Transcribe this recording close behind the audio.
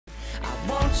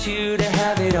want you to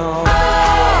have it all. I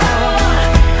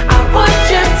want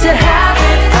you to have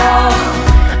it all.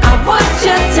 I want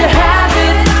you to have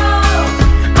it all.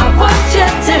 I want you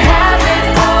to have it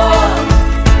all.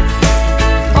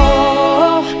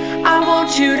 Oh, I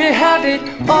want you to have it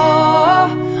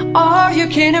all you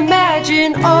can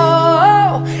imagine.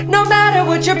 Oh, no matter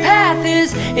what your path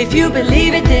is, if you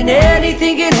believe it, then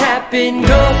anything can happen.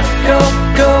 Go, go,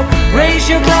 go, raise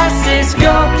your glasses.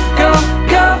 Go, go,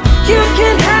 go, you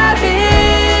can have it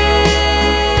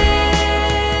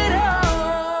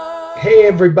all. Hey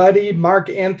everybody, Mark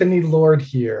Anthony Lord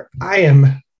here. I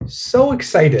am so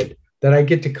excited that I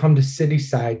get to come to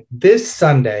Cityside this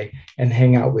Sunday and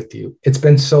hang out with you. It's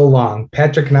been so long.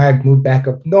 Patrick and I have moved back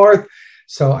up north,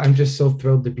 so I'm just so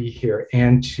thrilled to be here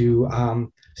and to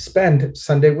spend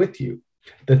Sunday with you.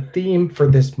 The theme for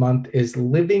this month is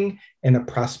living in a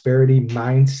prosperity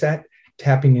mindset,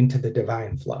 tapping into the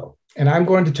divine flow. And I'm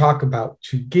going to talk about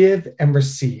to give and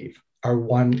receive are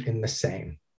one in the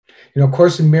same. You know,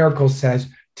 Course in Miracles says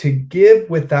to give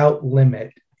without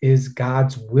limit is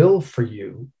God's will for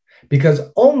you, because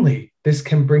only this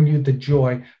can bring you the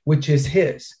joy which is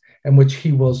his and which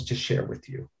he wills to share with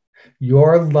you.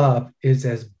 Your love is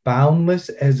as boundless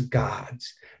as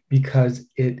God's because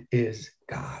it is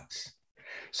God's.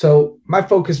 So my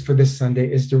focus for this Sunday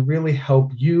is to really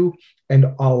help you and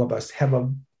all of us have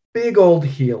a big old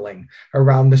healing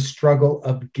around the struggle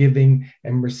of giving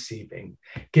and receiving,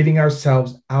 getting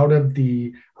ourselves out of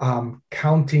the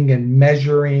counting and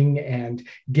measuring and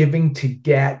giving to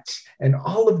get and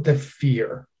all of the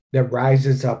fear that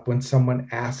rises up when someone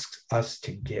asks us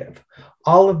to give.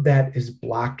 All of that is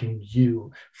blocking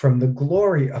you from the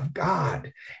glory of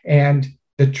God. And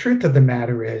the truth of the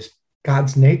matter is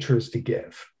God's nature is to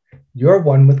give. You're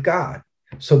one with God.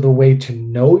 So the way to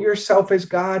know yourself as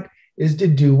God is to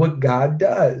do what God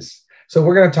does. So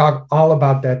we're going to talk all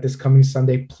about that this coming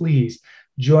Sunday. Please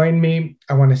join me.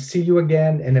 I want to see you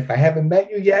again. And if I haven't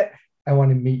met you yet, I want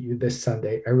to meet you this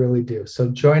Sunday. I really do. So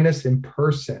join us in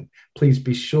person. Please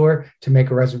be sure to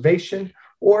make a reservation,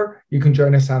 or you can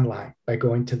join us online by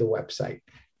going to the website.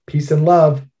 Peace and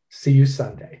love. See you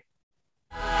Sunday.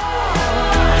 I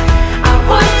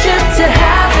want you to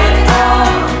have it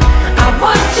all.